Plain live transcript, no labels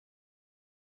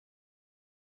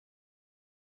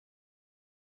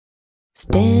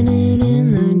Standing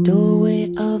in the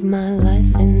doorway of my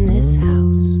life in this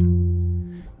house,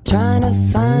 trying to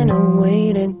find a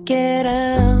way to get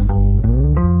out,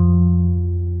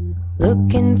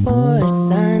 looking for a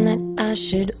sign that I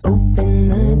should open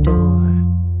the door.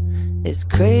 This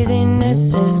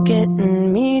craziness is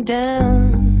getting me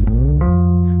down,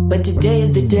 but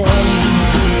today's the day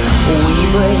we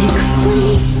break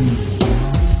free.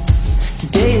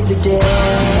 Today's the day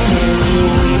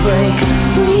we break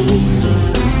free.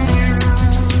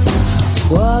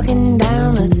 Walking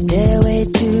down the stairway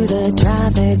to the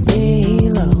traffic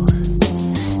below.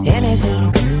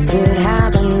 Anything could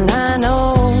happen, I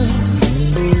know.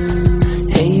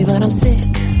 Hey, but I'm sick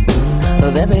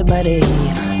of everybody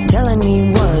telling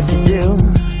me what to do.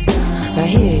 I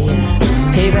hear you,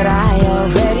 hey, but I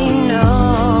already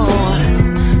know.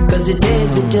 'Cause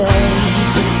today's the day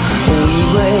we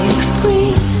break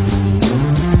free.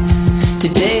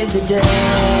 Today's the day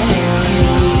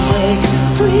we break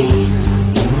free.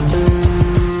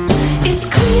 It's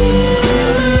clear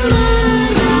in my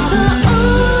mind after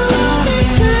all of this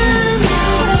time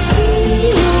that I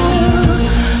feel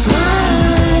my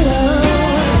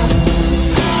love.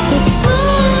 There's so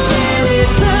many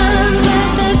times that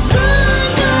the sun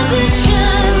doesn't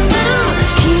shine down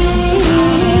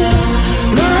here,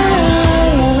 my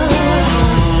love.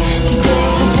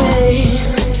 Today's the day.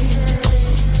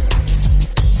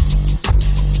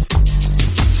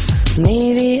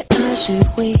 Maybe I should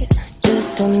wait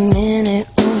just a minute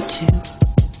or two.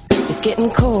 It's getting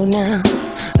cold now,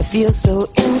 I feel so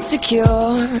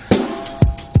insecure.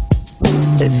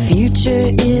 The future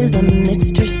is a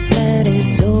mistress that is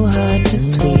so hard to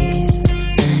please,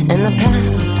 and the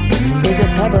past is a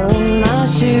pebble in my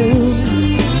shoe.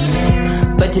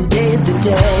 But today's the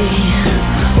day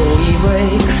we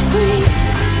break free.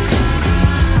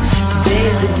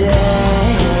 Today's the day